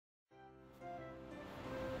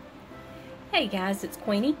Hey guys, it's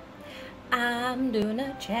Queenie. I'm doing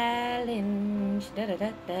a challenge. Da da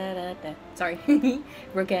da da da da. Sorry,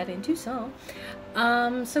 broke out into song.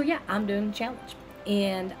 So yeah, I'm doing a challenge,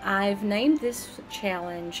 and I've named this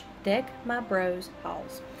challenge "Deck My Bros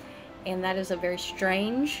Halls," and that is a very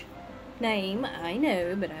strange name, I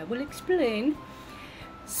know, but I will explain.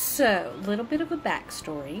 So, a little bit of a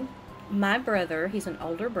backstory. My brother, he's an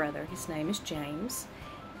older brother. His name is James.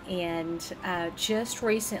 And just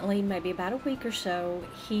recently, maybe about a week or so,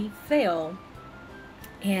 he fell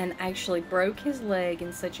and actually broke his leg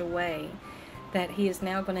in such a way that he is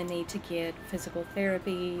now going to need to get physical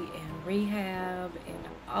therapy and rehab and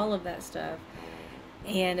all of that stuff.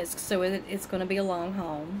 And it's going to be a long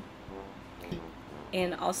haul.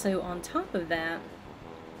 And also on top of that,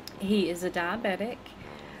 he is a diabetic.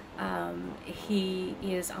 He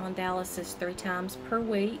is on dialysis 3 times per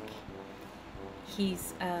week.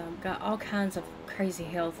 He's got all kinds of crazy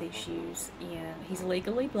health issues, and he's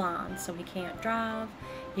legally blind, so he can't drive,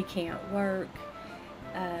 he can't work,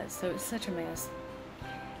 so it's such a mess.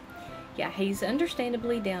 Yeah, he's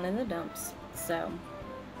understandably down in the dumps, so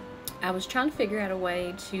I was trying to figure out a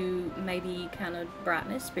way to maybe kind of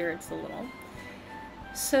brighten his spirits a little.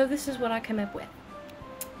 So this is what I come up with.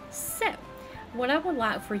 So, what I would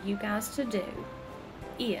like for you guys to do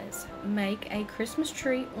is make a Christmas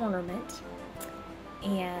tree ornament.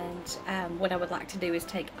 And what I would like to do is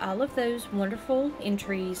take all of those wonderful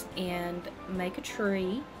entries and make a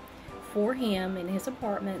tree for him in his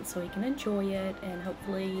apartment so he can enjoy it, and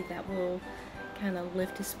hopefully that will kind of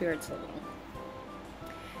lift his spirits a little.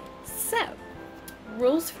 So,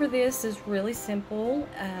 rules for this is really simple.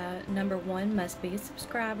 Number 1, must be a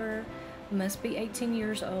subscriber, must be 18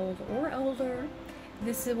 years old or older.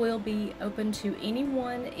 This will be open to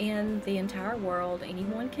anyone in the entire world.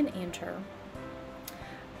 Anyone can enter.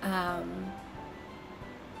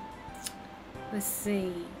 Let's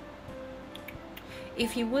see.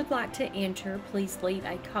 If you would like to enter, please leave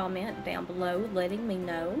a comment down below letting me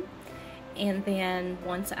know. And then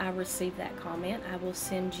once I receive that comment, I will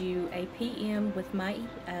send you a PM with my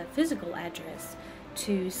physical address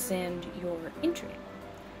to send your entry.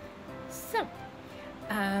 So,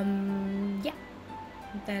 yeah,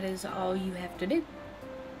 that is all you have to do.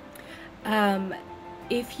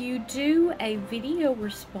 If you do a video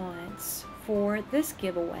response for this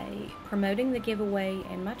giveaway, promoting the giveaway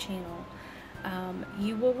and my channel,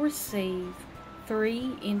 you will receive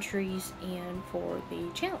 3 entries in for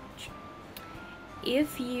the challenge.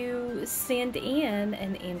 If you send in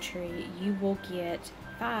an entry, you will get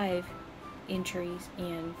 5 entries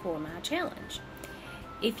in for my challenge.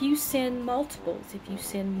 If you send multiples, if you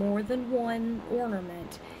send more than 1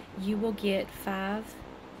 ornament, you will get 5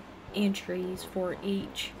 entries for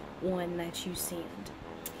each one that you send.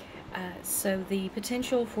 So the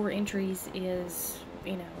potential for entries is,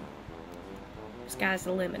 you know, sky's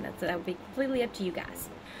the limit. That would be completely up to you guys.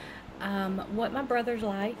 What my brother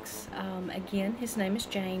likes, again, his name is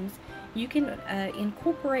James. You can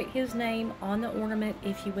incorporate his name on the ornament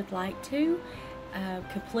if you would like to.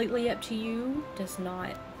 Completely up to you. Does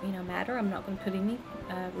not, matter. I'm not going to put any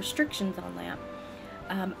restrictions on that.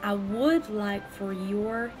 I would like for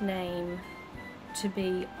your name to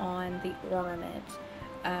be on the ornament,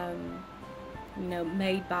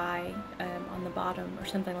 made by, on the bottom or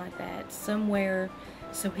something like that, somewhere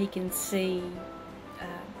so he can see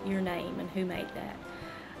your name and who made that.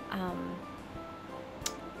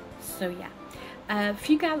 So yeah, a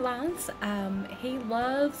few guidelines. He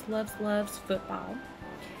loves football.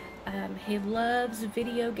 He loves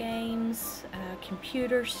video games,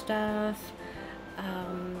 computer stuff.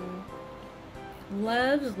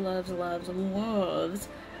 Loves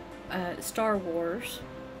Star Wars.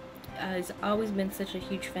 He's always been such a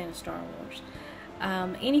huge fan of Star Wars.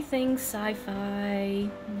 Anything sci-fi,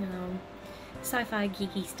 sci-fi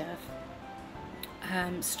geeky stuff.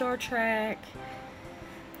 Star Trek.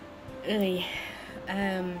 Trying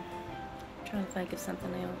to think of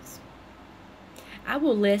something else. I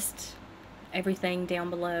will list everything down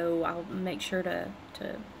below. I'll make sure to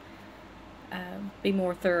be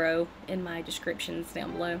more thorough in my descriptions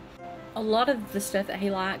down below. A lot of the stuff that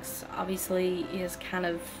he likes obviously is kind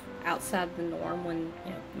of outside the norm when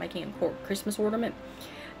making a Christmas ornament.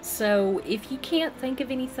 So if you can't think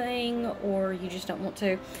of anything, or you just don't want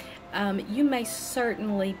to, you may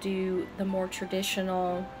certainly do the more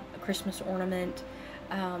traditional Christmas ornament.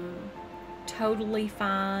 Totally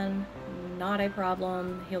fine, not a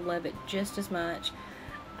problem. He'll love it just as much.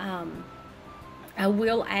 I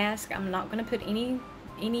will ask, I'm not going to put any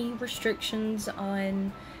restrictions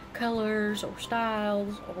on colors or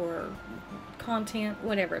styles or content,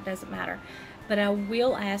 whatever, it doesn't matter. but I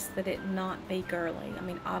will ask that it not be girly. I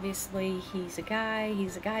mean, obviously he's a guy,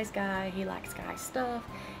 he's a guy's guy, he likes guy stuff.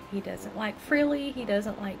 He doesn't like frilly, he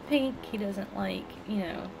doesn't like pink, he doesn't like,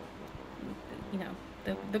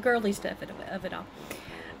 the girly stuff of it all.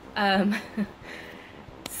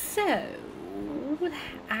 So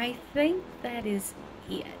I think that is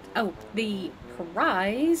it. Oh, the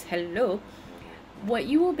prize, hello. What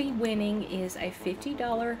you will be winning is a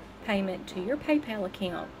 $50 payment to your PayPal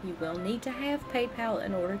account. You will need to have PayPal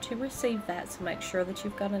in order to receive that, so make sure that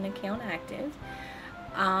you've got an account active.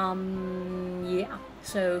 Yeah,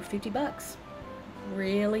 so 50 bucks.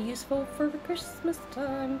 Really useful for Christmas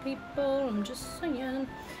time, people. I'm just saying.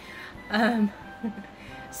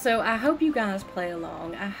 So I hope you guys play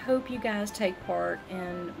along. I hope you guys take part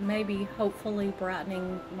in maybe hopefully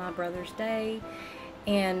brightening my brother's day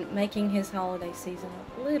and making his holiday season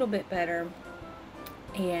a little bit better.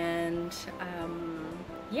 And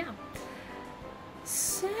yeah,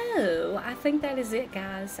 so I think that is it,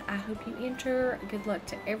 guys. I hope you enter. Good luck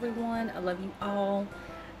to everyone. I love you all,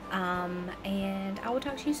 and I will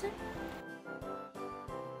talk to you soon.